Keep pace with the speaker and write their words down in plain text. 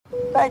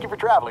Thank you for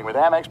traveling with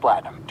Amex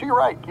Platinum. To your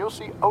right, you'll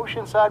see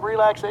oceanside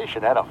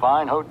relaxation at a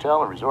fine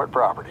hotel and resort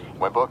property.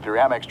 When booked through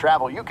Amex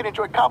Travel, you can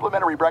enjoy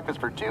complimentary breakfast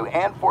for 2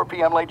 and 4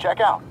 p.m. late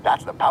checkout.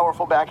 That's the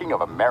powerful backing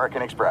of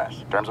American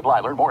Express. Terms apply.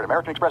 Learn more at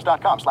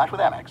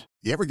americanexpress.com/withAmex.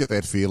 You ever get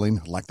that feeling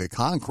like the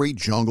concrete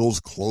jungle's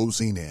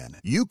closing in?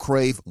 You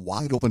crave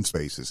wide open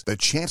spaces, the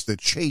chance to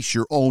chase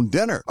your own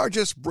dinner, or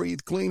just breathe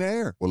clean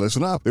air. Well,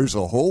 listen up. There's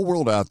a whole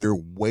world out there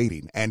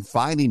waiting, and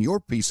finding your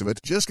piece of it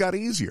just got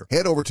easier.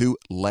 Head over to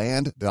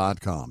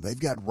land.com. They've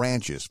got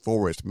ranches,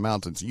 forests,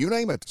 mountains, you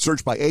name it.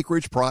 Search by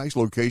acreage, price,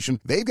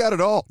 location. They've got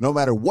it all. No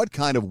matter what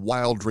kind of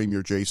wild dream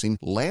you're chasing,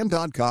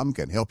 land.com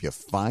can help you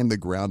find the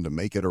ground to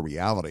make it a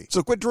reality.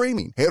 So quit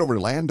dreaming. Head over to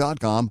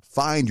land.com,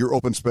 find your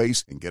open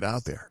space, and get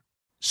out there.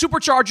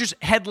 Superchargers,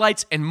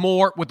 headlights, and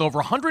more. With over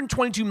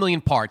 122 million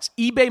parts,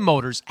 eBay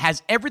Motors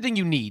has everything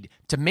you need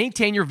to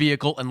maintain your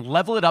vehicle and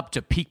level it up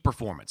to peak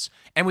performance.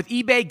 And with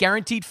eBay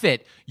Guaranteed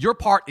Fit, your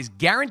part is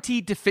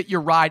guaranteed to fit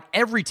your ride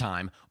every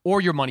time or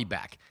your money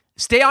back.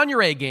 Stay on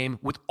your A-game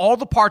with all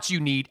the parts you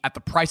need at the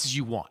prices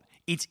you want.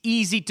 It's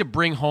easy to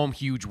bring home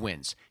huge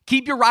wins.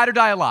 Keep your ride or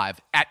die alive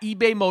at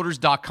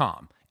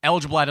ebaymotors.com.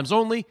 Eligible items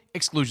only.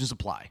 Exclusions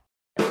apply.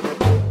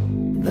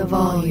 The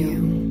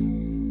volume.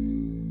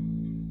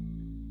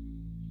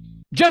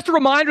 Just a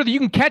reminder that you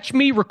can catch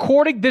me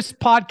recording this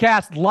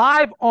podcast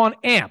live on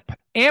AMP.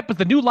 AMP is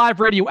the new live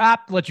radio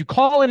app that lets you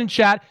call in and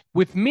chat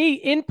with me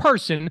in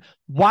person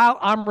while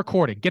I'm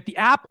recording. Get the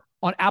app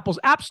on Apple's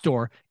App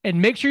Store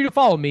and make sure you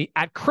follow me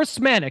at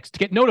Chris Mannix to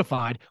get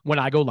notified when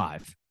I go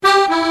live.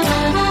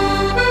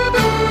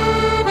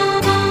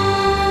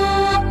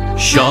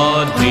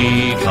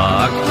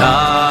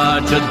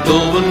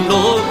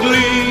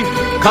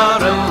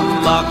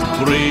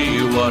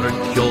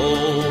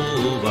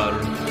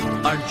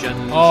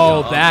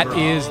 Oh, that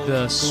is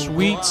the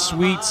sweet,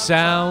 sweet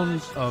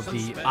sound of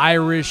the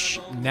Irish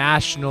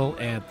national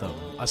anthem.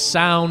 A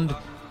sound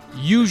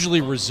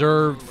usually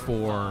reserved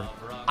for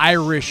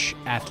Irish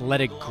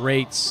athletic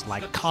greats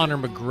like Conor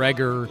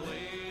McGregor,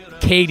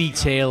 Katie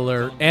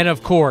Taylor, and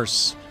of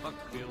course,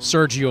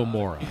 Sergio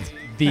Mora,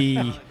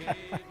 the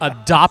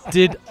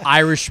adopted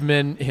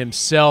Irishman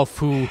himself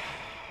who,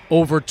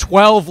 over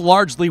 12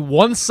 largely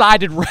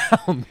one-sided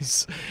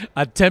rounds,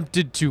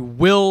 attempted to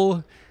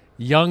will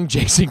young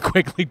Jason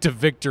Quigley to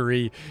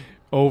victory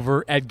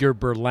over Edgar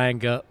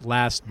Berlanga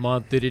last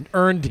month. It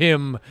earned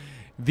him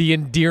the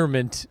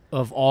endearment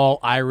of all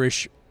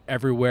Irish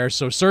everywhere.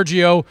 So,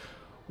 Sergio,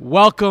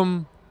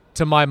 welcome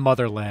to my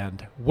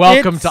motherland.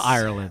 Welcome to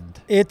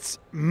Ireland. It's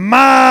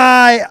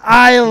my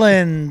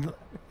island,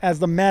 as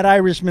the Mad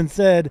Irishman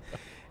said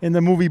in the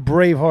movie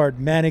Braveheart.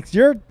 Mannix,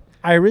 you're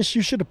Irish.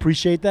 You should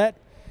appreciate that.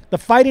 The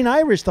fighting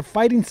Irish, the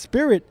fighting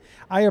spirit.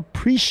 I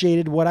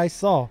appreciated what I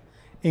saw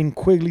in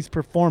Quigley's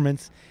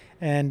performance.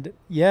 And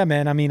yeah,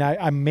 man, I mean,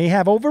 I may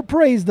have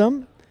overpraised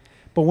him,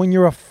 but when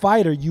you're a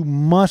fighter, you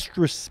must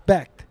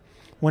respect.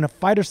 When a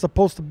fighter's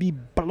supposed to be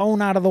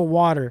blown out of the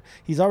water,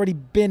 he's already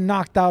been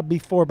knocked out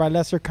before by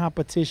lesser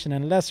competition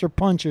and lesser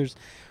punchers.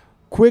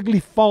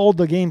 Quigley followed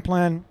the game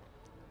plan.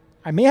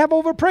 I may have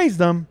overpraised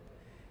him,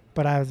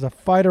 but as a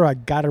fighter, I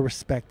got to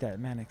respect that,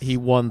 man. He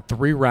won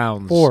 3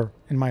 rounds. 4,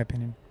 in my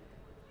opinion.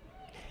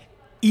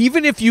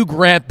 Even if you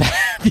grant that,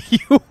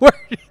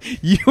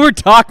 you were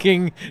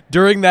talking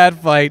during that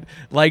fight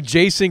like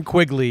Jason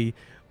Quigley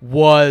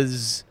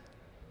was.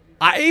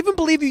 I even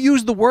believe you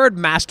used the word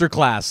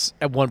masterclass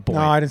at one point.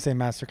 No, I didn't say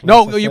masterclass.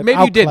 No,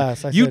 maybe you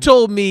didn't. You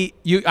told me.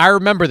 I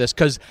remember this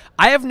because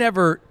I have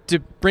never, to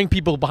bring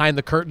people behind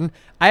the curtain,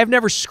 I have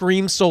never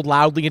screamed so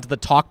loudly into the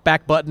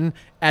talkback button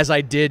as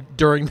I did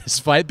during this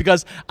fight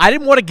because I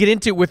didn't want to get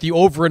into it with you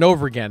over and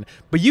over again.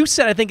 But you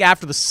said, I think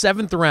after the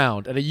 7th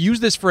round, and I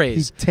used this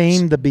phrase. He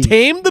tamed the beast.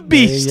 Tame the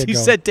beast. He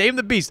said tame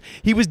the beast.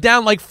 He was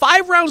down like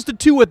 5 rounds to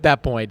 2 at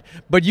that point.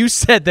 But you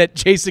said that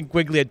Jason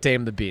Quigley had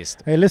tamed the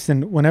beast. Hey,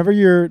 listen, whenever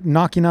you're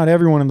knocking out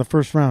everyone in the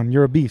first round,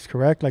 you're a beast,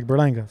 correct? Like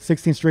Berlanga.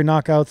 16 straight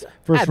knockouts,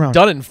 first round.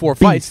 Done it in 4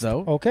 fights,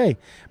 though. Okay,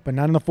 but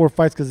not in the 4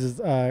 fights because his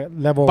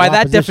level By of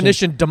that opposition.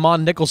 definition,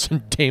 Damon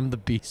Nicholson tamed the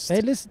beast.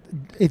 Hey, listen,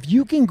 if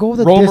you can go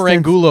the Romer distance.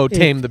 Angulo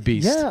tamed the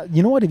beast. Yeah,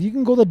 you know what? If you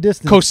can go the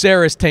distance.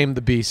 Coceres tamed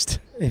the beast.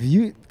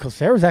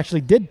 Coceres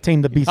actually did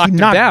tame the beast. Knocked he him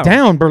knocked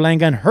down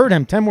Berlanga and hurt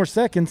him. 10 more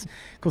seconds,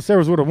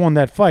 Coceres would have won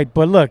that fight.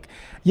 But look,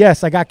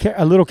 yes, I got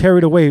a little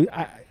carried away.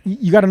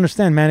 You got to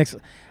understand, Mannix,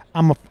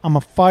 I'm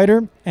a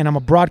fighter and I'm a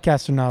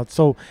broadcaster now.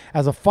 So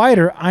as a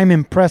fighter, I'm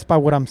impressed by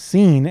what I'm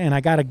seeing, and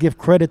I got to give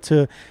credit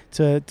to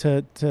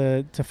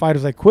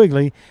fighters like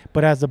Quigley.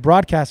 But as a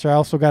broadcaster, I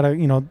also got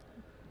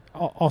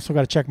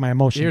to check my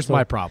emotions. Here's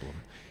my problem.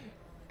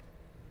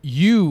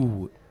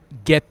 You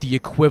get the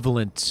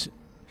equivalent.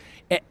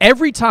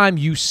 Every time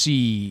you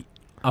see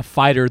a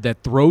fighter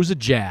that throws a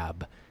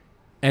jab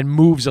and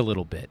moves a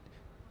little bit,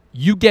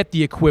 you get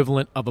the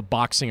equivalent of a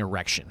boxing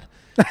erection.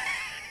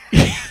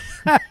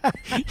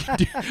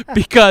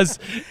 because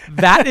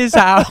that is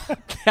how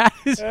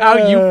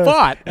you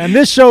fought. And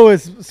this show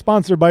is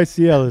sponsored by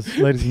Cialis,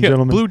 ladies and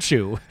gentlemen. Blue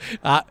Chew.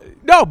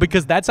 No,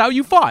 because that's how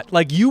you fought.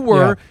 Like, you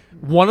were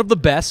one of the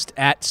best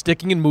at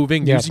sticking and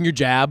moving, using your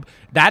jab.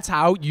 That's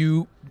how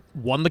you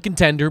won the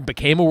contender,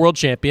 became a world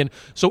champion.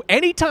 So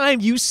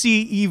anytime you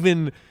see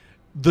even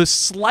the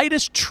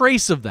slightest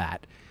trace of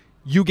that,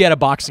 you get a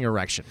boxing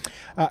erection.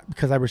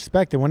 Because I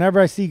respect it. Whenever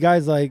I see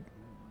guys like,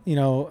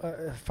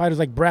 fighters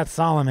like Brad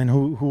Solomon,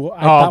 who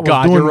I thought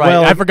was doing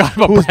well. I forgot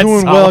about who was Brad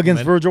doing Solomon. well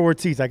against Vergil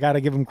Ortiz. I got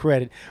to give him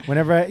credit.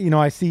 Whenever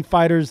I see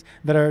fighters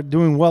that are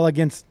doing well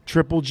against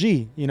Triple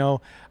G,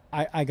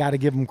 I got to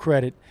give him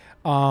credit.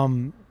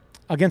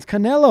 Against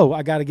Canelo,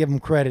 I got to give him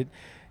credit.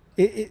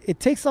 It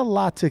takes a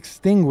lot to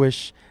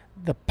extinguish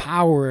the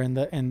power and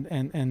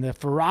the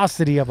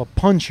ferocity of a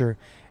puncher.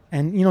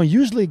 And,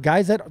 usually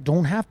guys that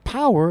don't have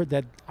power,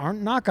 that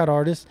aren't knockout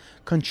artists,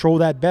 control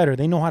that better.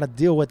 They know how to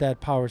deal with that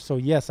power. So,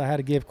 yes, I had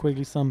to give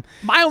Quigley some.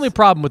 My only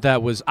problem with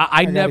that was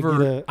I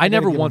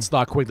never once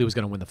thought Quigley was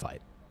going to win the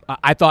fight.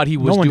 I thought he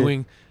was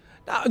doing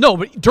 – no,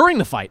 but during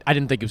the fight, I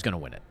didn't think he was going to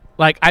win it.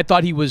 Like, I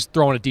thought he was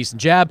throwing a decent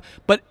jab.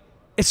 But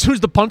as soon as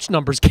the punch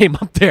numbers came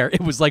up there,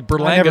 it was like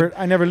Berlanga.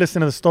 I never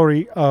listened to the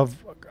story of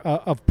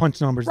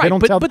punch numbers. Right, they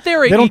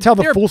don't tell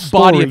the full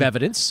story. Body of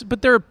evidence,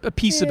 but they're a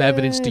piece of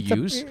evidence to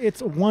use.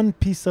 It's one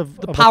piece of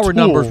the power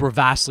numbers were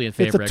vastly in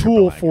favor. It's a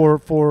tool for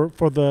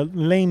the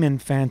layman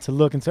fan to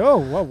look and say, "Oh,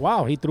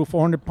 wow, he threw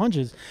 400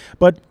 punches."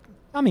 But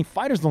I mean,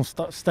 fighters don't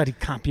study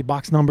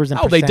CompuBox numbers and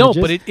percentages. They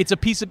don't. But it's a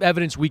piece of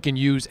evidence we can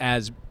use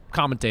as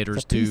commentators.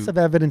 It's a piece of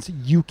evidence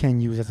you can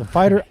use as a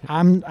fighter.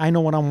 I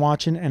know what I'm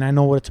watching, and I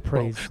know what to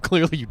praise. Well,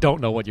 clearly, you don't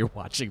know what you're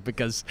watching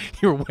because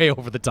you're way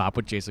over the top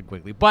with Jason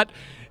Quigley. But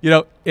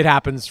it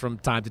happens from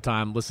time to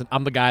time. Listen,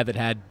 I'm the guy that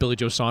had Billy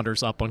Joe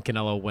Saunders up on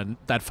Canelo when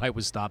that fight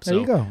was stopped. There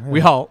you go.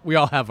 Yeah. We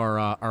all have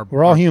our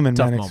we're all human,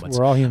 tough Mannix. moments.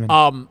 We're all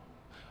human.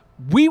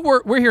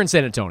 We're here in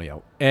San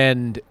Antonio,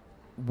 and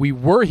we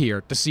were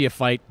here to see a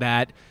fight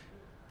that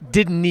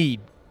didn't need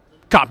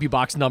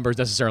CompuBox numbers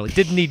necessarily,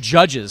 didn't need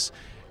judges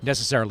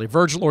necessarily.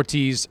 Vergil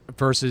Ortiz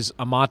versus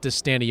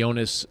Amantis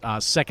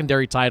Stanionis,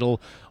 secondary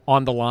title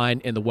on the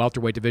line in the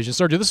welterweight division.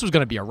 Sergio, this was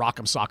going to be a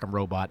rock'em sock'em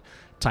robot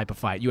type of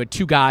fight. You had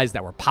two guys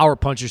that were power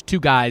punchers, two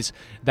guys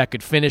that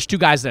could finish, two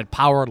guys that had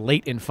power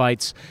late in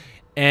fights,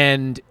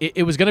 and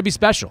it was going to be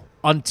special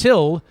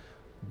until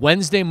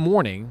Thursday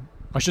morning,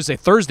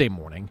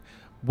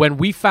 when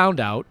we found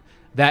out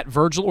that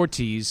Vergil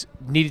Ortiz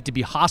needed to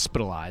be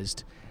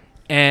hospitalized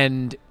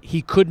and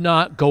he could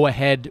not go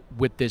ahead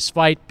with this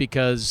fight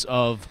because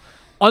of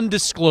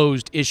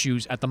undisclosed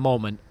issues at the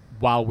moment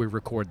while we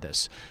record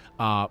this.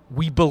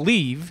 We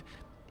believe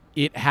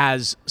it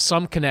has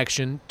some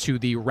connection to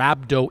the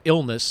rhabdo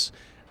illness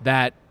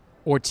that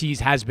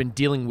Ortiz has been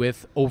dealing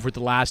with over the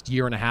last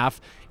year and a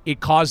half. It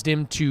caused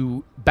him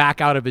to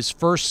back out of his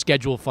first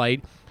scheduled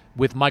fight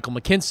with Michael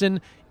McKinson.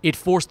 It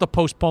forced the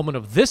postponement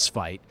of this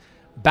fight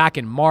back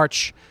in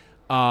March.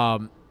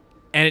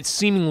 And it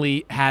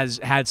seemingly has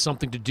had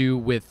something to do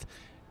with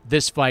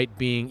this fight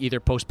being either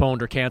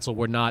postponed or canceled.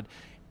 We're not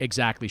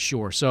exactly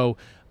sure. So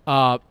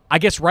I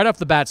guess right off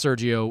the bat,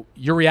 Sergio,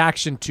 your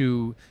reaction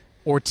to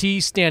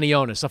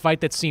Ortiz-Stanionis, a fight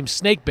that seems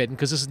snake-bitten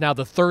because this is now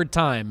the third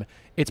time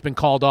it's been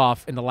called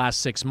off in the last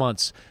 6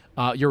 months.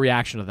 Your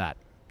reaction to that?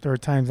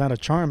 Third time's not a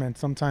charm, and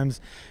sometimes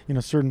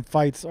certain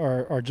fights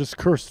are just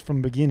cursed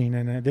from the beginning,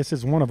 and this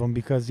is one of them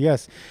because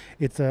yes,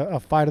 it's a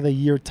fight of the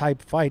year type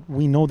fight.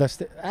 We know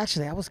that's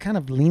actually I was kind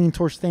of leaning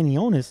towards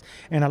Stanionis,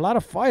 and a lot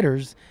of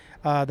fighters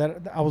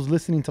that I was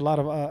listening to a lot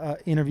of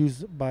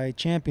interviews by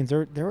champions.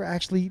 They were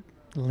actually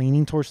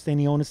leaning towards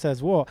Stanionis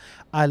as well.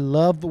 I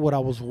loved what I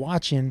was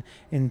watching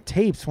in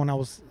tapes when I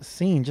was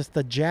seeing just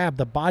the jab,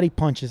 the body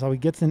punches, how he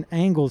gets in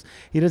angles.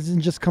 He doesn't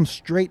just come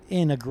straight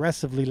in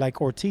aggressively like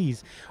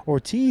Ortiz.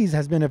 Ortiz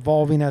has been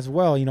evolving as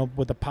well,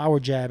 with the power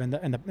jab and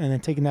then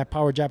taking that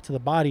power jab to the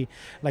body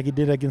like he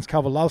did against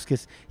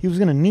Kavalauskas. He was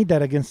going to need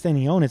that against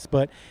Stanionis,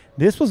 but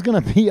this was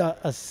going to be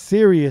a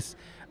serious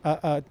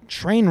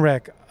train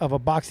wreck of a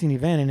boxing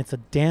event, and it's a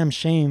damn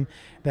shame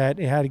that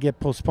it had to get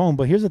postponed.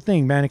 But here's the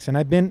thing, Mannix, and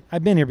I've been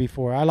here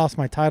before. I lost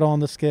my title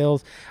on the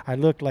scales. I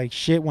looked like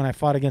shit when I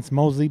fought against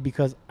Mosley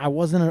because I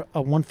wasn't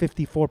a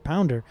 154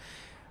 pounder.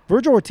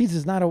 Vergil Ortiz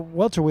is not a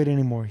welterweight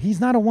anymore.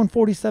 He's not a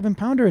 147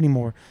 pounder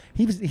anymore.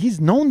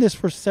 He's known this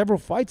for several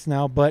fights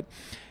now, but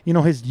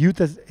his youth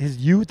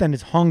and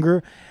his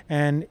hunger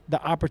and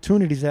the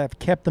opportunities that have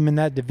kept him in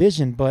that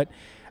division. But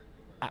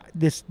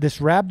this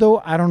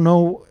rhabdo, I don't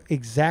know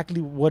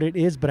exactly what it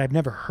is, but I've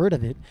never heard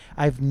of it.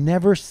 I've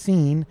never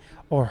seen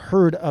or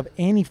heard of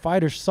any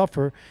fighter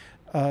suffer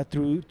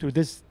through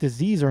this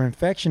disease or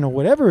infection or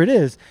whatever it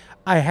is.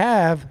 I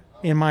have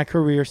in my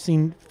career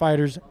seen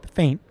fighters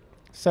faint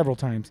several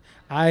times.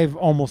 I've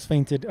almost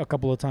fainted a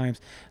couple of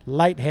times.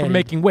 Lightheaded. From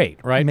making weight,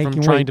 right?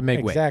 From trying to make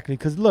weight. Exactly.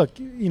 Because, look,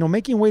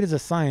 making weight is a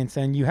science,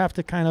 and you have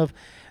to kind of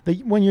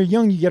when you're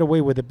young, you get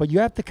away with it, but you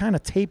have to kind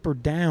of taper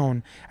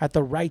down at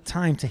the right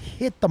time to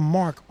hit the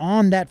mark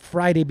on that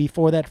Friday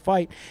before that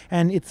fight.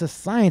 And it's a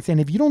science.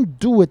 And if you don't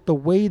do it the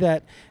way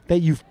that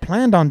you've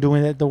planned on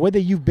doing it, the way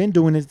that you've been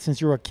doing it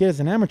since you were a kid as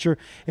an amateur,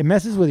 it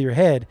messes with your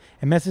head.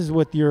 It messes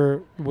with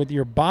your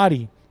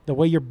body, the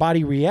way your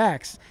body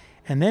reacts.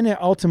 And then it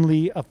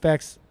ultimately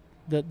affects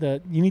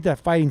you need that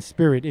fighting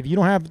spirit. If you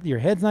don't have, your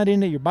head's not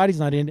in it, your body's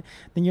not in it,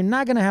 then you're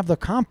not going to have the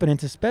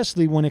confidence,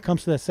 especially when it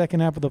comes to that second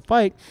half of the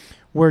fight,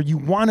 where you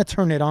want to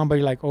turn it on, but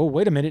you're like, oh,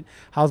 wait a minute,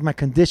 how's my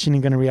conditioning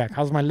going to react?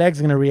 How's my legs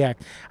going to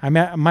react? I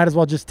might as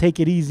well just take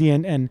it easy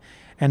and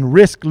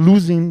risk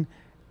losing,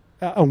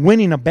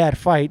 winning a bad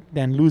fight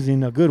than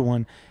losing a good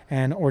one.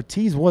 And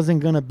Ortiz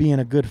wasn't going to be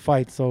in a good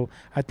fight, so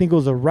I think it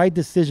was a right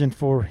decision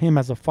for him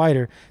as a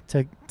fighter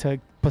to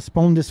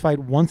postpone this fight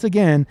once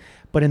again.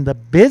 But in the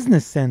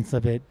business sense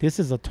of it, this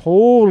is a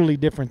totally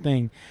different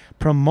thing.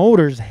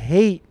 Promoters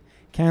hate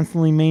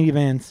canceling main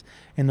events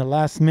in the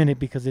last minute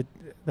because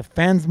the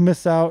fans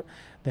miss out,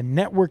 the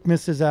network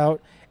misses out,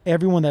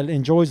 everyone that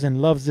enjoys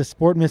and loves this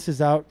sport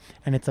misses out,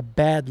 and it's a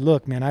bad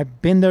look, man.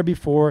 I've been there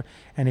before,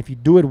 and if you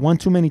do it one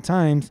too many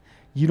times,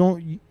 you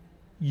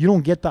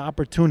don't get the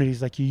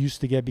opportunities like you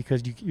used to get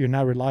because you're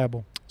not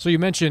reliable. So you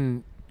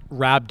mentioned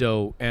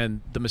rhabdo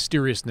and the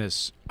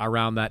mysteriousness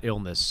around that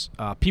illness.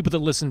 People that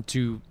listen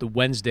to the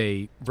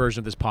Wednesday version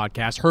of this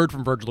podcast heard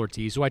from Vergil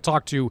Ortiz, who I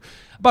talked to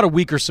about a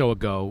week or so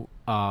ago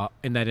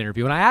in that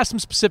interview. And I asked him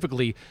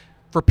specifically,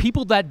 for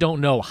people that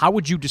don't know, how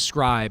would you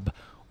describe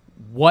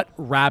what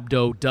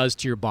rhabdo does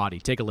to your body?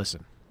 Take a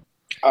listen.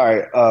 All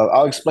right.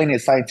 I'll explain it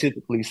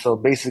scientifically. So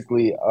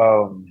basically,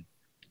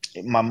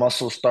 my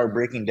muscles start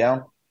breaking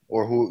down,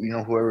 or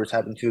whoever it's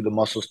happened to, the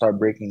muscles start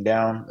breaking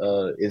down.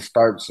 It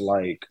starts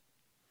like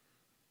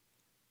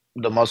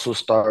the muscles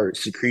start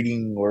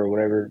secreting or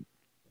whatever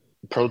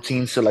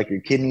proteins to like your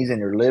kidneys and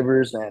your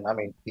livers. And I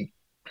mean,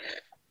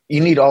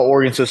 you need all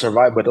organs to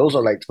survive, but those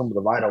are like some of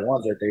the vital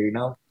ones right there,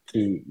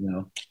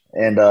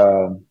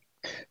 And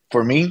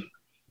for me,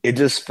 it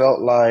just felt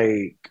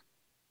like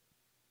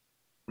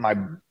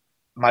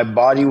my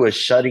body was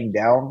shutting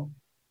down.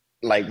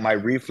 Like my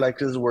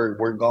reflexes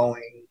were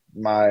going,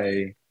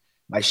 my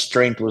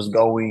strength was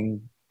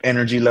going,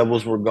 energy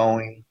levels were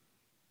going.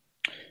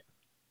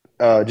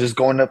 Just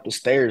going up the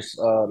stairs,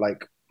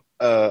 like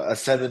a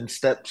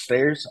 7-step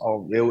stairs.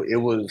 It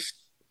was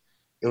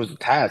a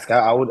task.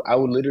 I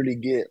would literally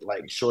get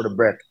like short of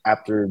breath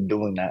after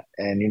doing that.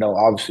 And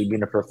obviously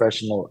being a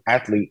professional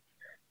athlete,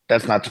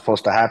 that's not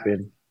supposed to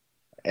happen.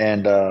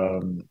 And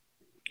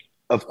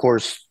of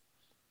course,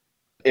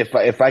 if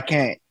I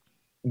can't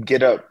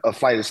get up a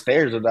flight of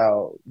stairs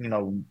without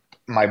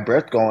my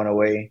breath going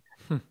away,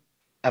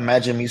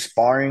 imagine me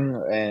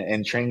sparring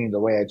and training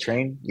the way I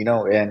train.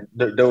 And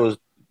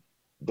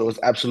there was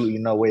absolutely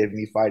no way of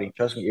me fighting.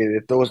 Trust me,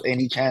 if there was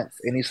any chance,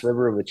 any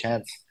sliver of a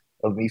chance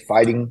of me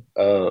fighting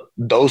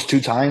those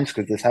 2 times,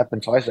 because this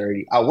happened twice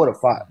already, I would have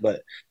fought,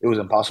 but it was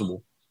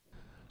impossible.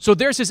 So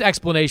there's his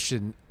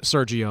explanation,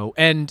 Sergio.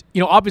 And,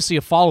 obviously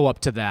a follow-up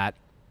to that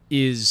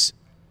is,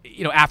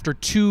 after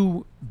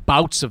 2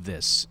 bouts of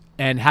this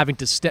and having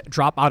to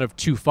drop out of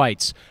 2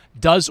 fights,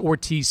 does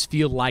Ortiz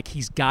feel like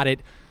he's got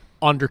it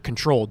under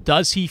control?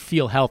 Does he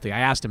feel healthy? I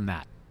asked him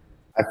that.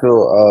 I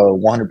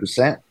feel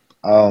 100%.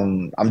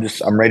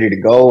 I'm ready to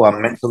go.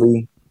 I'm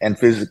mentally and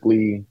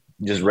physically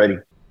just ready.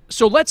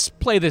 So let's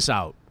play this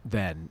out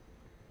then.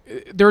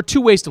 There are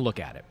 2 ways to look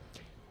at it.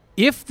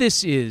 If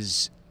this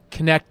is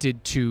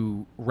connected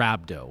to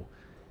rhabdo,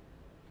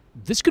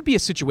 this could be a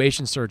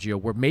situation, Sergio,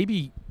 where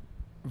maybe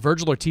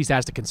Vergil Ortiz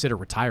has to consider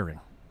retiring.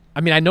 I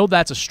mean, I know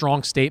that's a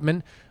strong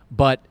statement,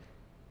 but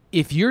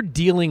if you're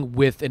dealing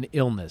with an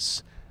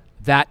illness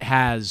that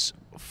has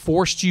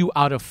forced you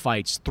out of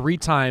fights 3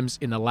 times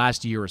in the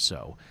last year or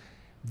so,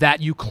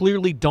 that you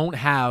clearly don't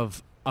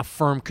have a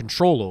firm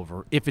control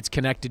over, if it's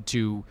connected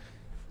to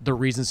the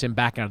reasons him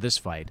backing out of this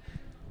fight,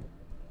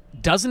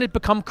 doesn't it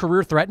become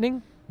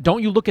career-threatening?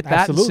 Don't you look at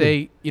that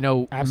Absolutely. and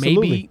say,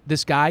 Absolutely. maybe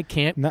this guy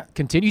can't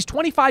continue? He's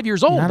 25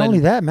 years old. Not only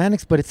that,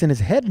 Mannix, but it's in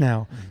his head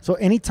now. So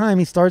anytime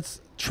he starts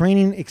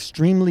training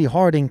extremely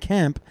hard in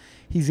camp,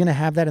 he's going to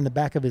have that in the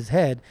back of his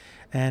head.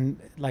 And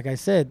like I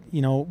said,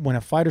 when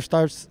a fighter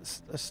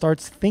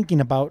starts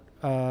thinking about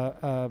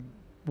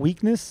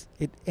weakness,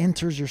 it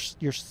enters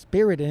your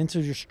spirit, it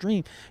enters your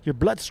stream, your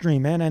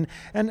bloodstream, man.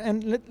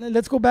 And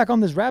let's go back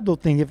on this rhabdo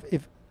thing.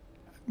 If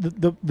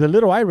the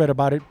little I read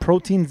about it,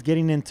 proteins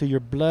getting into your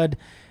blood,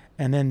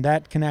 and then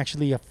that can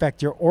actually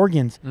affect your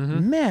organs.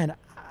 Mm-hmm. Man,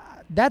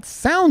 that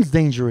sounds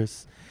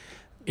dangerous.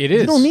 It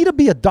is. You don't need to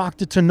be a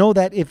doctor to know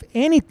that if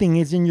anything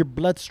is in your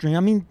bloodstream.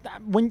 I mean,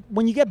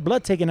 when you get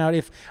blood taken out,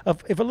 if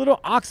a little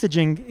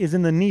oxygen is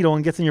in the needle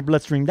and gets in your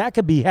bloodstream, that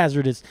could be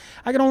hazardous.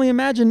 I can only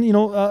imagine,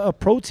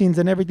 proteins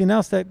and everything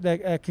else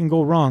that can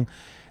go wrong.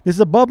 This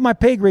is above my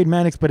pay grade,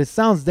 Mannix, but it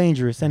sounds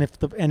dangerous. And if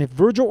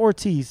Vergil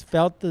Ortiz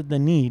felt the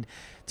need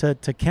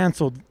to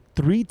cancel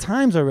 3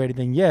 times already,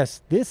 then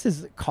yes, this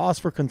is cause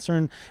for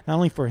concern, not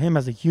only for him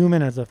as a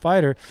human, as a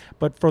fighter,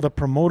 but for the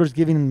promoters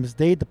giving him this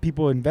date, the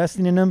people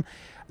investing in him.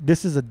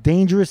 This is a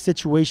dangerous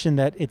situation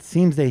that it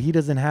seems that he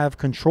doesn't have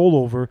control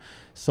over.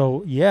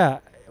 So, yeah,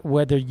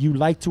 whether you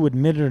like to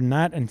admit it or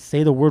not and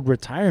say the word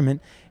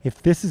retirement,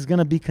 if this is going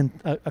to be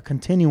a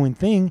continuing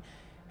thing,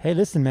 hey,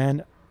 listen,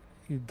 man,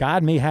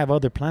 God may have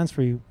other plans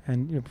for you,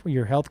 and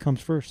your health comes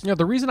first.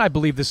 The reason I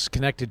believe this is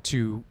connected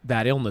to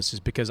that illness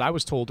is because I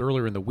was told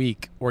earlier in the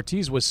week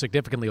Ortiz was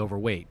significantly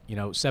overweight,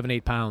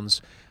 7-8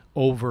 pounds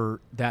over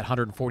that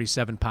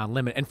 147-pound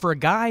limit. And for a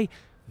guy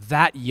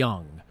that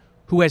young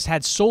who has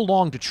had so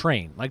long to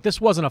train, like this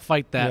wasn't a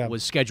fight that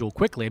was scheduled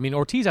quickly. I mean,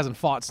 Ortiz hasn't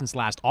fought since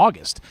last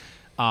August.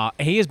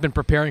 He has been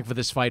preparing for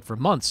this fight for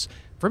months.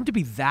 For him to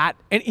be that,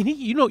 and he,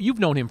 you've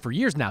known him for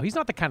years now. He's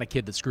not the kind of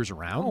kid that screws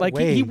around.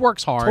 He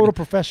works hard. Total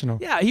professional.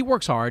 Yeah, he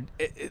works hard.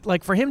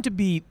 Like for him to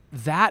be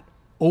that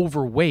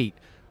overweight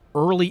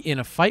early in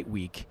a fight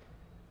week,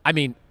 I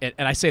mean, and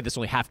I say this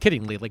only half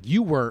kiddingly, like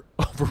you were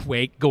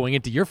overweight going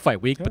into your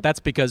fight week, but that's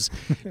because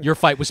your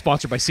fight was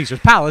sponsored by Caesar's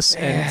Palace,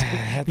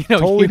 and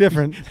totally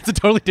different. It's a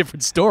totally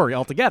different story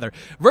altogether.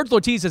 Vergil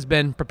Ortiz has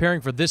been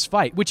preparing for this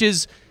fight,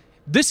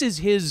 this is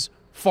his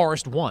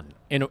Forrest 1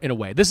 in a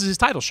way. This is his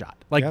title shot.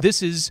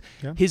 This is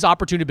his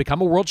opportunity to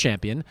become a world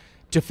champion,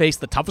 to face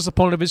the toughest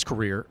opponent of his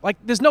career. Like,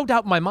 there's no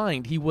doubt in my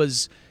mind he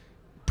was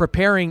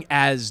preparing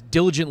as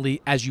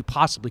diligently as you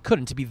possibly could.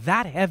 And to be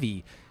that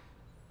heavy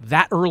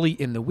that early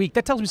in the week,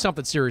 that tells me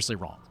something seriously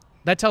wrong.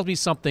 That tells me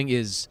something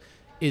is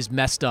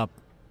messed up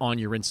on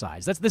your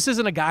insides. This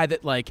isn't a guy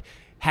that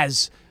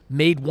has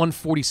made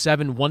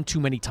 147 one too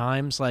many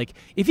times. Like,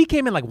 if he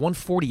came in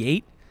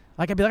 148,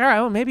 I'd be like, all right,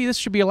 well, maybe this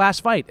should be your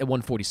last fight at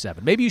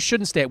 147. Maybe you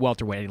shouldn't stay at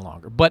welterweight any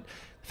longer. But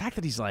the fact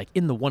that he's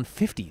in the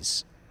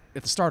 150s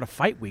at the start of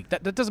fight week,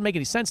 that doesn't make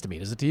any sense to me.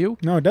 Does it to you?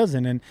 No, it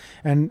doesn't.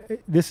 And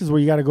this is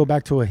where you got to go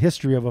back to a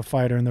history of a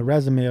fighter and the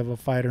resume of a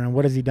fighter and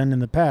what has he done in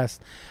the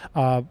past.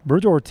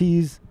 Vergil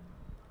Ortiz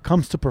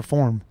comes to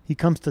perform. He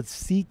comes to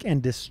seek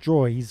and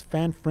destroy. He's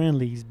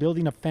fan-friendly. He's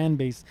building a fan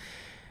base.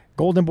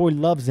 Golden Boy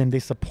loves him. They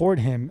support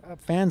him.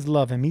 Fans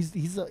love him.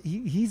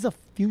 He's a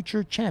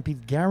future champ. He's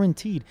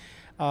guaranteed.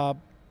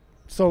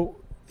 So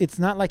it's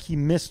not like he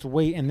missed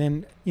weight. And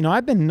then,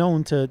 I've been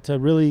known to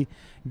really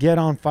get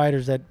on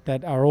fighters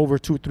that are over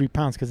 2-3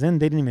 pounds, because then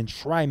they didn't even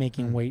try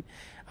making weight.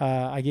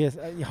 I guess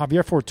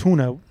Javier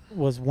Fortuna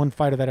was one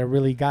fighter that I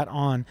really got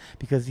on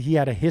because he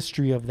had a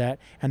history of that.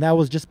 And that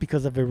was just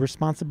because of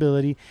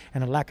irresponsibility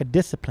and a lack of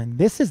discipline.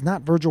 This is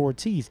not Vergil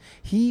Ortiz.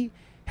 He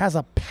has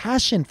a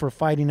passion for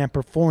fighting and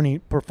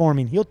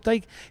performing. He'll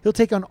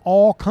take on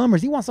all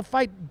comers. He wants to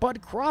fight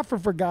Bud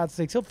Crawford, for God's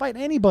sakes. He'll fight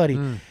anybody.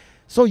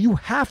 So you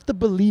have to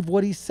believe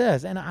what he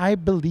says. And I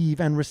believe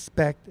and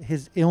respect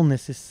his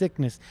illness, his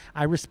sickness.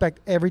 I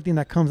respect everything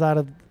that comes out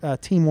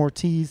of Team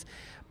Ortiz.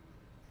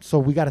 So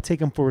we got to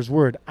take him for his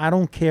word. I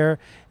don't care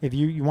if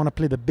you want to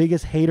play the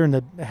biggest hater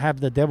and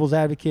have the devil's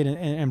advocate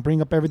and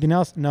bring up everything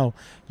else. No,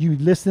 you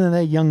listen to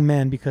that young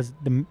man, because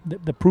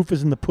the proof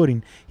is in the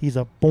pudding. He's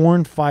a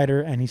born fighter,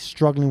 and he's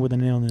struggling with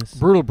an illness.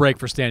 Brutal break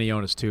for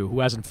Stanionis, too, who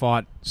hasn't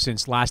fought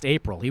since last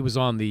April. He was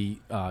on the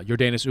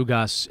Yordenis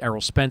Ugas,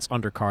 Errol Spence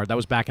undercard. That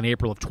was back in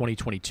April of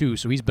 2022,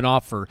 so he's been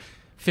off for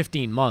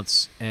 15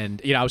 months. And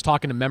I was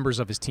talking to members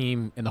of his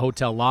team in the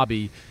hotel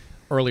lobby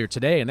earlier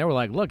today, and they were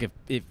like, look,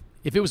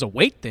 if it was a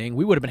weight thing,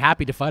 we would have been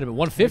happy to fight him at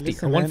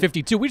 150 or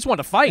 152. We just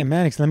wanted to fight. Hey,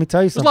 Mannix, let me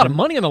tell you something. There's a lot of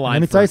money on the line.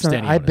 Let me tell you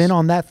something. I've been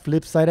on that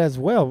flip side as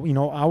well.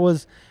 I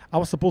was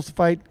supposed to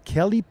fight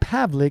Kelly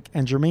Pavlik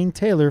and Jermaine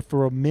Taylor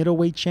for a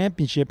middleweight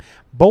championship.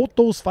 Both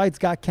those fights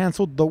got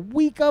canceled the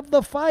week of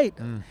the fight.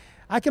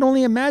 I can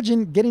only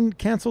imagine getting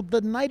canceled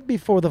the night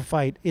before the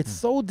fight. It's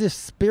so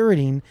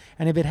dispiriting.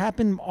 And if it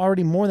happened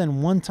already more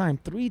than 1 time,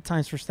 3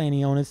 times for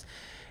Stanionis,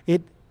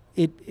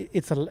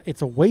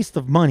 it's a waste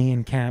of money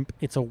in camp.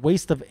 It's a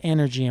waste of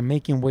energy and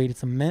making weight.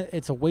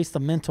 It's a waste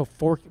of mental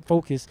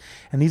focus.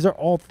 And these are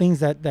all things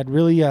that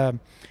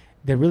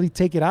really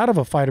take it out of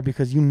a fighter,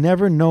 because you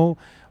never know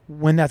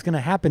when that's going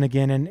to happen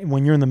again. And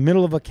when you're in the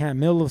middle of a camp,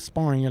 middle of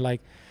sparring, you're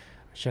like,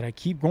 should I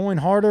keep going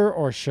harder,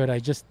 or should I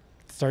just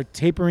start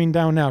tapering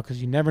down now? Because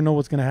you never know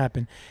what's going to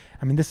happen.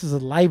 I mean, this is a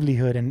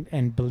livelihood,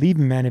 and believe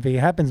me, man, if it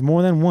happens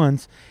more than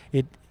once,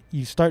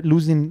 you start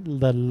losing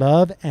the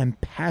love and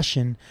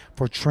passion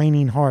for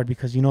training hard,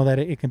 because you know that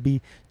it can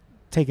be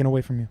taken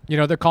away from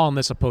you. They're calling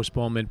this a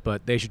postponement,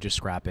 but they should just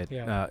scrap it.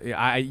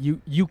 Yeah.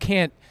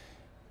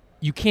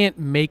 You can't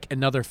make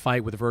another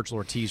fight with Vergil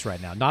Ortiz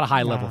right now. Not a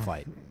high level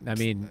fight. I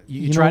mean,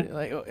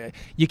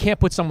 you can't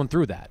put someone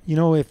through that.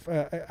 If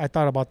I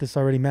thought about this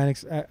already,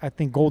 Mannix, I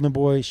think Golden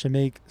Boy should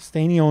make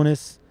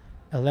Stanionis,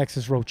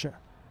 Alexis Rocha.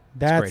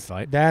 That's a great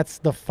fight. That's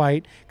the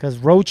fight, because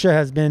Rocha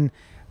has been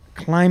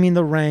climbing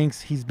the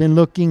ranks. He's been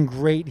looking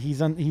great. He's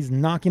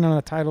knocking on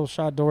a title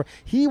shot door.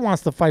 He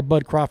wants to fight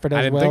Bud Crawford as well.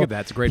 I didn't think of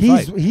that. It's a great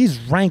fight. He's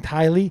ranked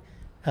highly.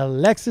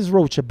 Alexis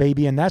Rocha,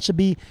 baby, and that should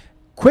be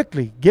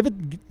quickly.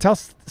 Tell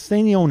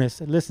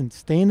Stanionis, listen,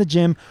 stay in the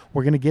gym.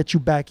 We're going to get you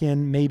back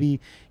in maybe,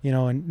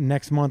 in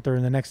next month or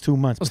in the next 2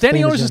 months. Well,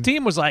 Stanionis'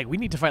 team was like, we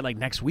need to fight like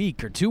next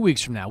week or 2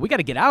 weeks from now. We got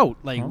to get out.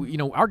 Like,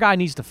 our guy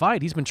needs to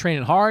fight. He's been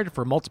training hard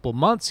for multiple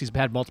months. He's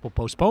had multiple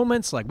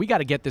postponements. Like, we got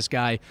to get this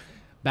guy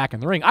back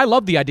in the ring. I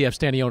love the idea of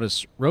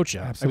Stanionis Rocha.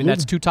 Absolutely. I mean,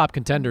 that's 2 top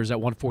contenders at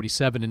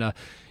 147 and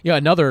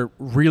another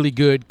really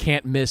good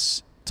can't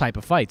miss type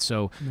of fight.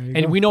 So,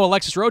 and we know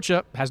Alexis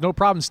Rocha has no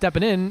problem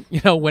stepping in,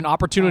 when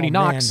opportunity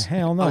knocks. Man,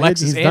 hell no.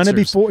 Alexis He's done it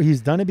before.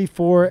 He's done it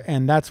before,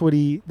 and that's what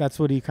he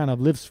kind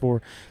of lives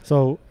for.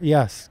 So,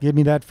 yes, give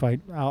me that fight.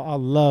 I'll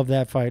love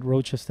that fight,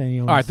 Rocha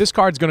Stanionis. All right, this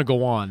card's going to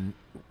go on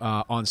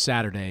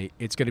Saturday.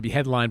 It's going to be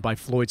headlined by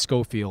Floyd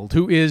Schofield,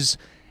 who is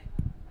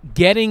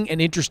getting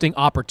an interesting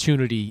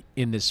opportunity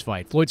in this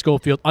fight. Floyd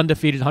Schofield,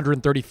 undefeated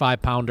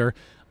 135-pounder.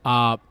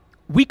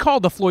 We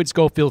called the Floyd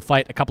Schofield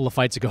fight a couple of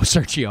fights ago,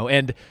 Sergio,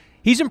 and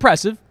he's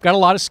impressive, got a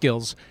lot of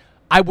skills.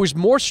 I was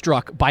more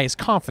struck by his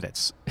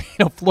confidence.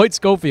 Floyd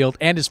Schofield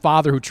and his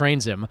father who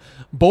trains him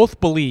both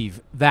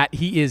believe that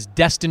he is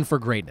destined for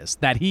greatness,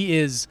 that he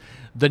is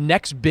the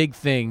next big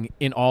thing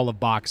in all of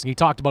boxing. He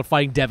talked about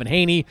fighting Devin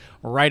Haney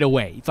right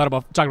away. He talked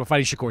about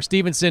fighting Shakur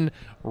Stevenson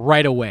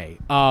right away.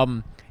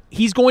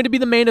 He's going to be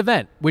the main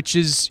event, which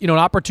is an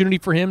opportunity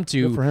for him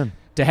to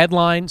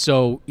headline.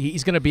 So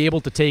he's going to be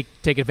able to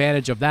take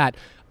advantage of that.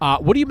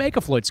 What do you make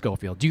of Floyd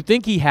Schofield? Do you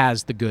think he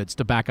has the goods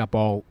to back up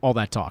all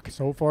that talk?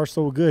 So far,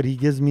 so good. He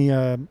gives me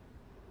a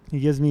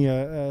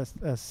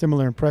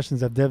similar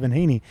impressions of Devin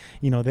Haney.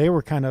 They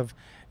were kind of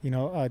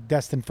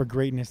destined for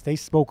greatness. They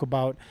spoke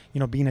about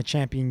being a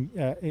champion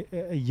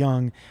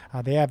young.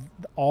 They have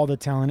all the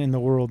talent in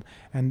the world,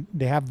 and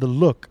they have the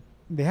look.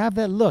 They have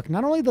that look.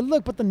 Not only the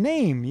look, but the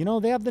name.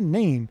 They have the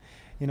name.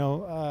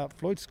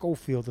 Floyd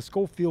Schofield, the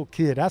Schofield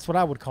kid. That's what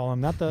I would call him.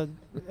 Not the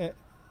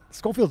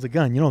Schofield's a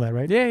gun. You know that,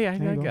 right? Yeah,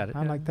 I got it.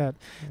 I like that.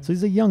 Yeah. So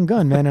he's a young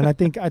gun, man, and I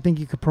think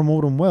you could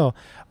promote him well.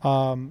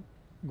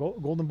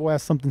 Golden Boy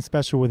has something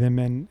special with him,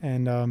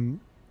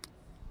 and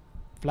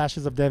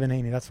flashes of Devin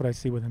Haney. That's what I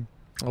see with him.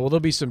 Well,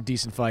 there'll be some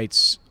decent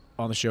fights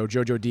on the show.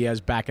 Jojo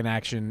Diaz back in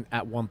action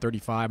at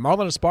 135.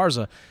 Marlon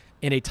Esparza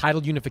in a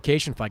title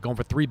unification fight, going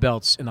for 3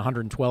 belts in the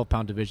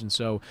 112-pound division.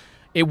 So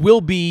it will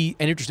be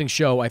an interesting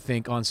show, I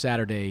think, on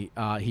Saturday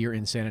here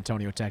in San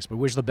Antonio, Texas. But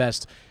wish the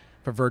best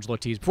for Vergil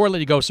Ortiz. Before I let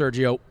you go,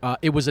 Sergio,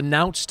 it was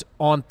announced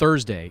on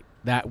Thursday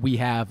that we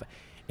have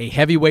a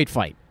heavyweight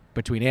fight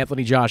between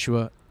Anthony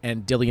Joshua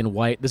and Dillian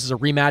Whyte. This is a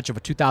rematch of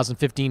a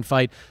 2015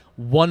 fight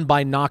won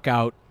by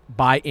knockout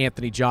by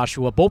Anthony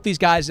Joshua. Both these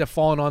guys have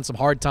fallen on some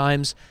hard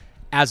times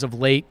as of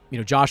late.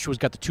 Joshua's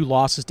got the 2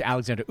 losses to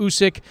Alexander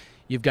Usyk.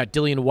 You've got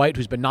Dillian Whyte,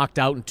 who's been knocked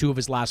out in 2 of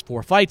his last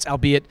 4 fights,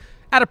 albeit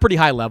at a pretty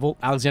high level.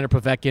 Alexander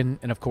Povetkin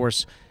and, of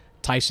course,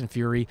 Tyson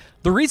Fury.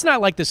 The reason I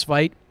like this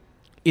fight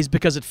is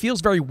because it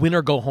feels very win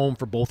or go home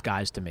for both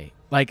guys to me.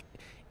 Like,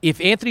 if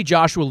Anthony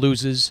Joshua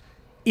loses,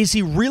 is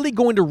he really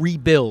going to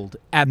rebuild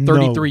at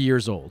 33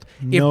 years old?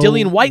 If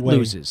Dillian Whyte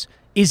loses,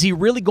 is he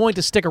really going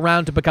to stick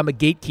around to become a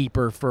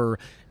gatekeeper for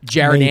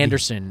Jared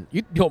Anderson?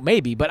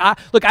 Maybe. But I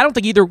don't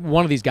think either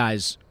one of these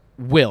guys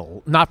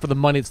will, not for the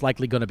money that's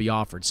likely going to be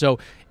offered. So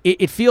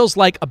it feels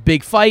like a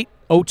big fight.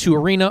 O2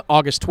 Arena,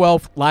 August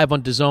 12th, live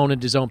on DAZN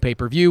and DAZN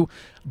pay-per-view.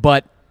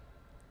 But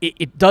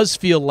it does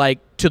feel like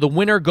to the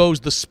winner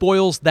goes the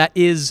spoils that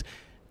is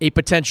a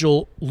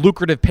potential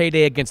lucrative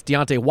payday against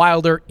Deontay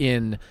Wilder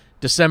in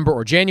December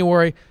or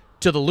January.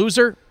 To the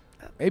loser,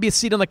 maybe a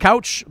seat on the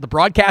couch, the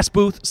broadcast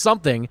booth,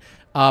 something,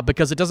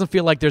 because it doesn't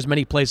feel like there's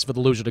many places for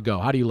the loser to go.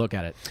 How do you look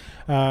at it?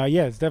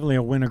 Yeah, it's definitely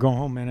a win or go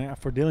home. And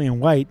for Dillian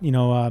Whyte,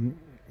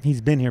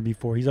 he's been here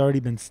before. He's already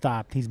been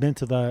stopped. He's been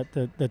to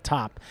the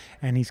top,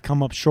 and he's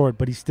come up short,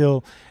 but he's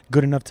still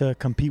good enough to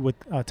compete with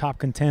top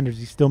contenders.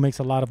 He still makes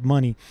a lot of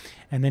money,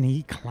 and then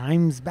he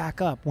climbs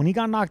back up. When he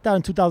got knocked out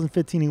in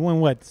 2015, he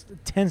won,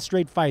 10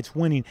 straight fights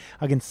winning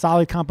against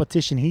solid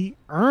competition. He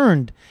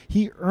earned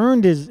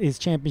his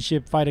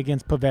championship fight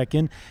against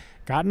Povetkin,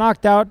 got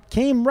knocked out,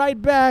 came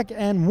right back,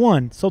 and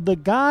won. So the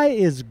guy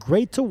is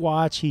great to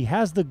watch. He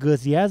has the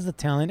goods. He has the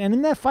talent. And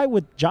in that fight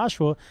with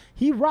Joshua,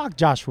 he rocked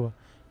Joshua.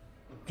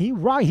 He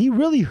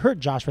really hurt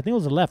Joshua. I think it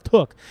was a left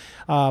hook,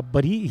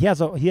 but he has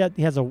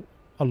a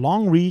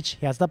long reach.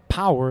 He has the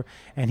power,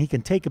 and he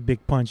can take a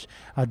big punch.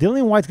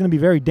 Dillian Whyte's going to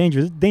be very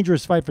dangerous. It's a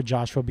dangerous fight for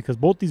Joshua because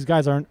both these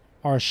guys are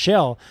a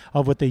shell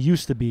of what they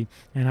used to be.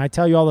 And I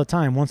tell you all the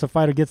time, once a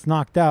fighter gets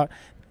knocked out,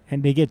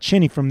 and they get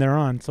chinny from there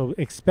on. So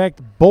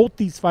expect both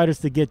these fighters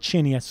to get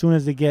chinny as soon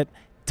as they get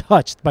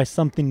touched by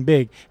something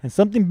big, and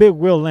something big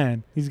will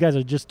land. These guys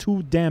are just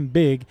too damn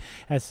big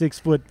at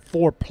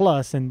 6'4"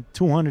 plus and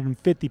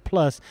 250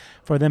 plus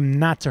for them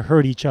not to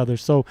hurt each other.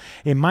 So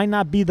it might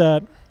not be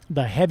the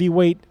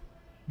heavyweight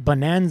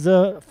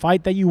bonanza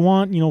fight that you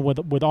want,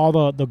 with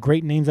all the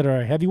great names that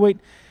are a heavyweight,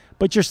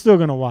 but you're still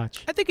gonna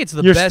watch. I think it's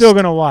the you're best. You're still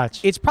gonna watch.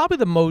 It's probably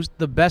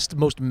the best,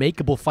 most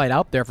makeable fight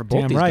out there for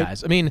both these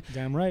guys. I mean,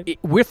 damn right.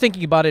 We're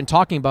thinking about it and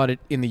talking about it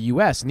in the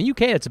U.S. In the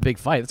U.K., it's a big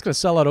fight. It's going to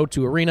sell out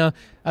O2 Arena.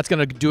 That's going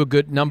to do a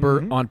good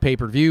number on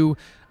pay-per-view.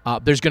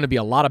 There's going to be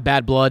a lot of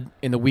bad blood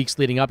in the weeks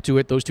leading up to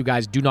it. Those two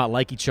guys do not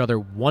like each other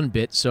one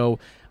bit. So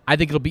I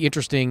think it'll be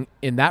interesting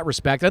in that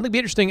respect. I think it'll be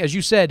interesting, as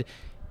you said,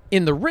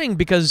 in the ring,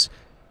 because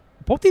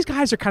both these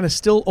guys are kind of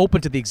still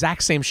open to the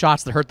exact same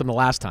shots that hurt them the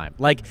last time.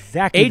 Like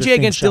exactly AJ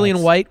against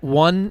Dillian Whyte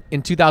won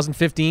in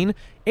 2015.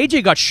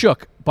 AJ got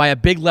shook by a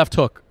big left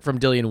hook from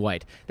Dillian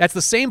Whyte. That's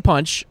the same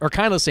punch, or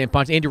kind of the same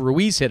punch, Andy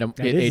Ruiz hit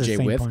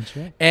AJ with. Punch,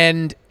 yeah.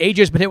 And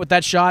AJ's been hit with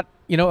that shot,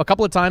 a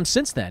couple of times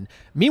since then.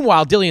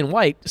 Meanwhile, Dillian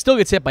Whyte still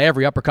gets hit by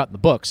every uppercut in the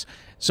books.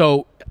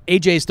 So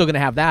AJ is still going to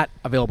have that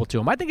available to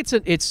him. I think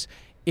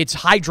it's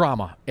high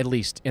drama, at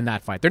least, in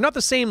that fight. They're not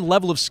the same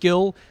level of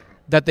skill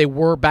that they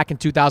were back in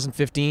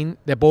 2015.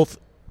 They both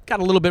got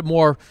a little bit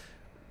more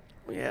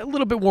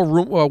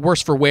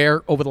worse for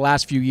wear over the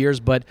last few years,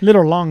 but a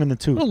little long in the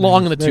tooth.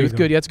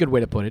 Good, yeah, that's a good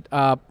way to put it.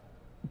 But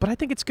I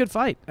think it's a good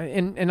fight,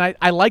 and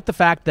I like the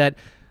fact that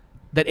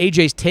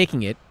AJ's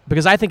taking it,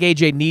 because I think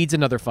AJ needs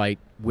another fight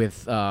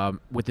with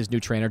his new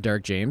trainer,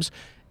 Derek James.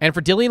 And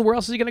for Dillian, where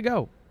else is he going to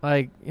go?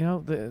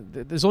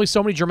 There's only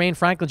so many Jermaine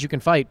Franklins you can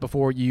fight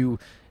before you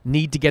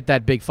need to get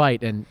that big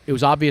fight. And it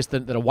was obvious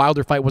that a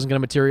Wilder fight wasn't going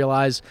to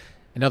materialize.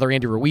 Another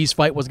Andy Ruiz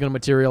fight wasn't going to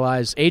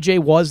materialize. AJ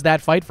was that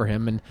fight for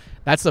him, and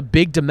that's a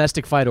big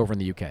domestic fight over in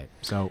the UK.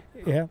 So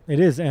yeah, it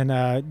is. And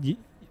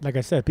like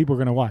I said, people are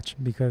going to watch,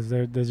 because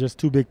there's just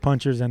two big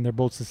punchers, and they're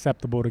both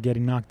susceptible to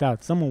getting knocked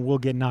out. Someone will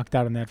get knocked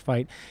out in that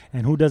fight,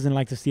 and who doesn't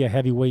like to see a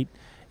heavyweight,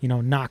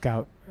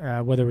 knockout?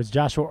 Whether it's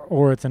Joshua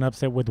or it's an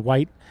upset with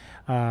White,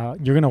 you're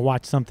going to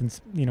watch something.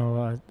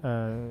 We're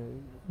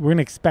going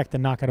to expect a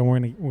knockout, and we're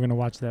going to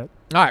watch that.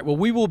 All right. Well,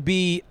 we will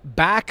be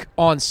back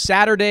on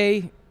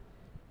Saturday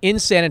in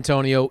San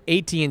Antonio,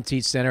 AT&T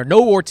Center.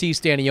 No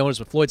Ortiz Stanionis,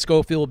 but Floyd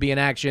Schofield will be in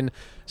action.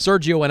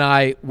 Sergio and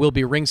I will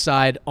be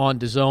ringside on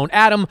DAZN.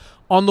 Adam,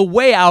 on the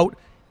way out,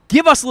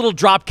 give us a little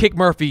Dropkick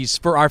Murphys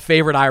for our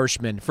favorite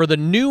Irishman, for the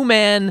new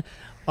man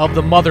of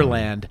the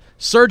motherland,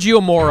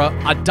 Sergio Mora,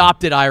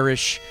 adopted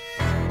Irish.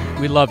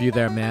 We love you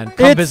there, man.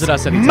 Come visit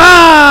us anytime.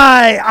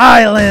 My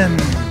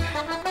island.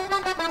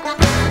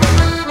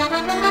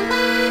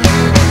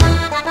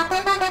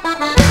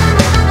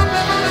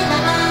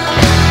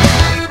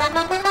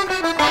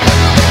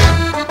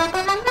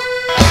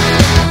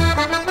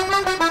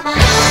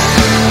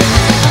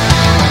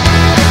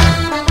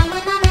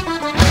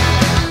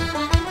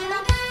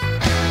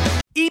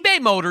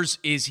 eBay Motors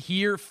is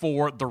here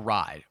for the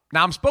ride.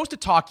 Now, I'm supposed to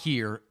talk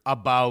here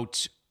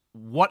about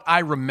what I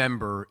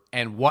remember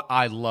and what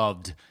I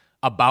loved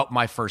about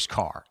my first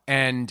car.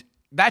 And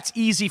that's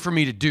easy for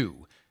me to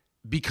do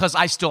because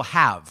I still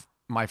have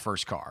my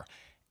first car.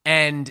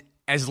 And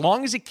as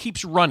long as it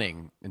keeps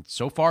running, and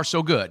so far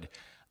so good,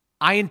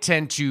 I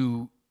intend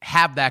to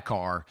have that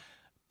car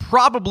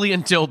probably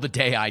until the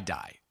day I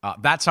die.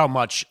 That's how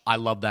much I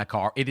love that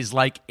car. It is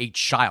like a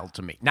child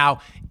to me. Now,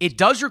 it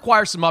does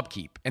require some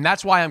upkeep, and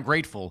that's why I'm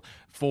grateful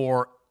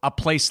for a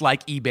place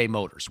like eBay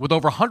Motors. With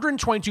over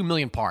 122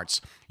 million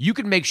parts, you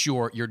can make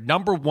sure your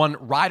number one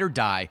ride or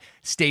die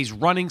stays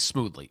running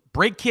smoothly.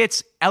 Brake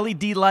kits,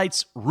 LED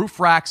lights, roof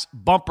racks,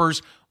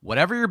 bumpers,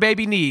 whatever your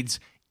baby needs,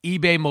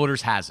 eBay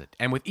Motors has it.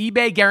 And with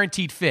eBay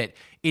Guaranteed Fit,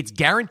 it's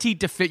guaranteed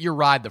to fit your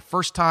ride the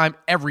first time,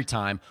 every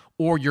time,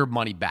 or your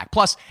money back.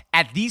 Plus,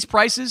 at these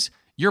prices,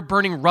 you're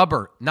burning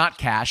rubber, not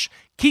cash.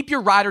 Keep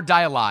your ride or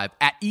die alive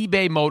at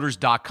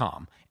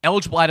ebaymotors.com.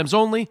 Eligible items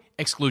only.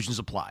 Exclusions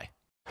apply.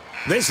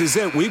 This is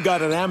it. We've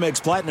got an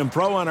Amex Platinum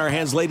Pro on our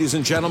hands, ladies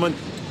and gentlemen.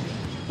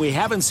 We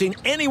haven't seen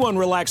anyone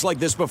relax like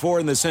this before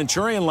in the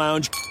Centurion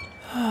Lounge.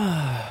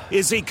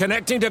 Is he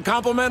connecting to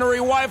complimentary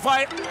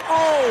Wi-Fi?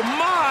 Oh,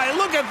 my.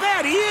 Look at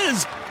that. He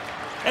is.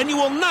 And you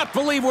will not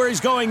believe where he's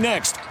going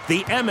next.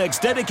 The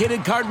Amex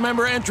dedicated card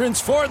member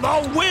entrance for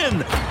the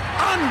win.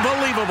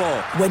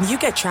 Unbelievable. When you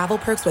get travel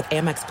perks with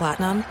Amex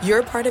Platinum,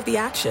 you're part of the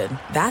action.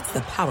 That's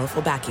the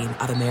powerful backing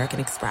of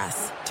American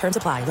Express. Terms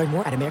apply. Learn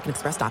more at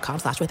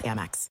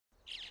americanexpress.com/withAmex.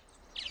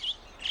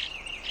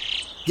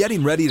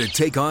 Getting ready to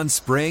take on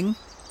spring?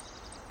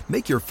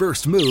 Make your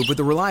first move with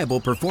the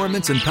reliable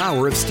performance and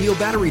power of Steel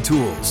battery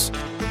tools.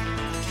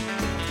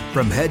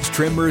 From hedge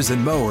trimmers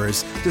and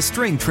mowers to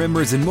string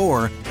trimmers and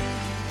more,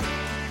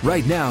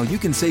 right now you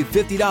can save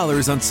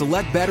 $50 on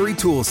select battery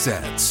tool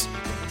sets.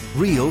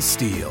 Real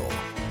Steel.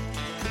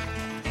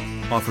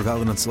 Offer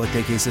valid on select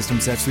AK system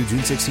sets through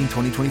June 16,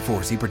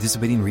 2024. See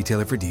participating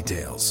retailer for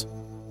details.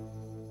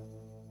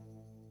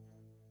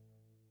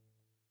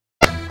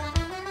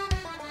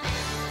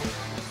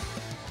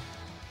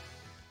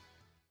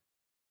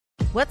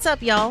 What's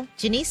up, y'all?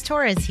 Janice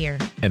Torres here.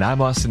 And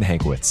I'm Austin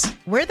Hankwitz.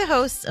 We're the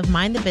hosts of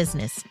Mind the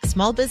Business,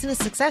 Small Business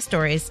Success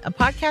Stories, a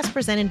podcast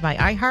presented by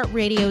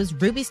iHeartRadio's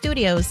Ruby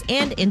Studios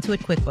and Intuit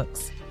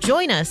QuickBooks.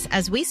 Join us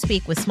as we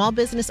speak with small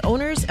business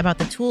owners about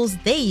the tools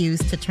they use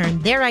to turn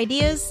their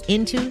ideas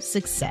into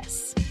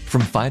success.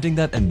 From finding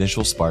that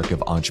initial spark of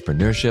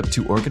entrepreneurship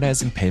to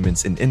organizing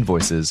payments and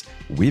invoices,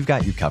 we've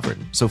got you covered.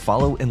 So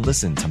follow and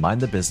listen to Mind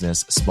the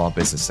Business, Small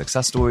Business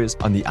Success Stories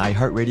on the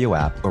iHeartRadio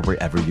app or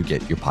wherever you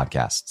get your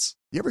podcasts.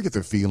 You ever get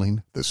the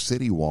feeling the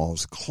city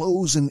walls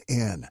closing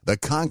in, the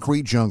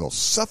concrete jungle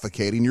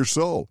suffocating your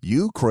soul?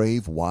 You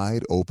crave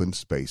wide open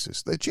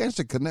spaces, the chance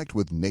to connect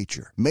with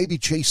nature, maybe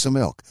chase some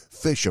elk,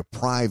 fish a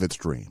private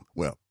stream.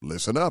 Well,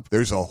 listen up.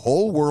 There's a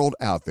whole world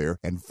out there,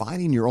 and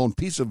finding your own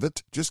piece of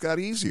it just got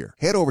easier.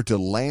 Head over to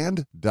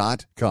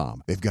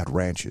land.com. They've got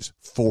ranches,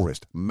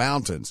 forests,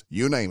 mountains,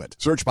 you name it.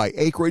 Search by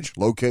acreage,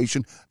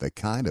 location, the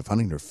kind of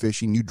hunting or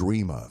fishing you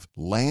dream of.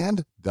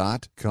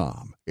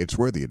 Land.com. It's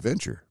where the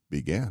adventure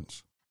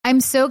begins.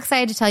 I'm so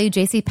excited to tell you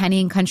JCPenney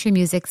and country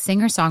music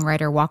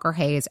singer-songwriter Walker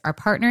Hayes are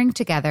partnering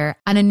together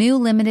on a new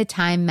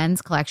limited-time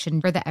men's collection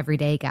for the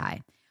everyday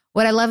guy.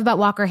 What I love about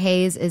Walker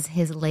Hayes is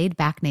his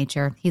laid-back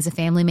nature. He's a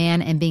family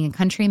man, and being a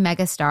country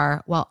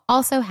megastar while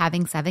also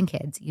having 7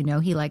 kids, you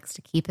know he likes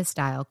to keep his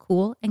style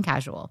cool and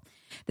casual.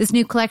 This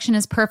new collection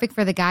is perfect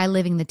for the guy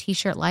living the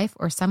t-shirt life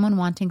or someone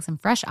wanting some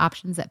fresh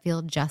options that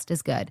feel just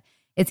as good.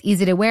 It's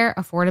easy to wear,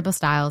 affordable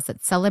styles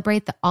that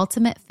celebrate the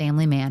ultimate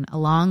family man,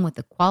 along with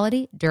the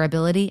quality,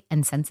 durability,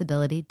 and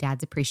sensibility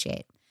dads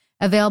appreciate.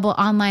 Available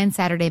online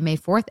Saturday, May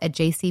 4th at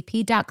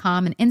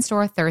jcp.com and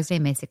in-store Thursday,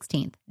 May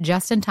 16th,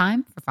 just in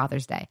time for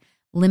Father's Day.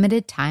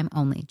 Limited time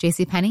only.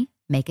 JCPenney,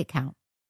 make it count.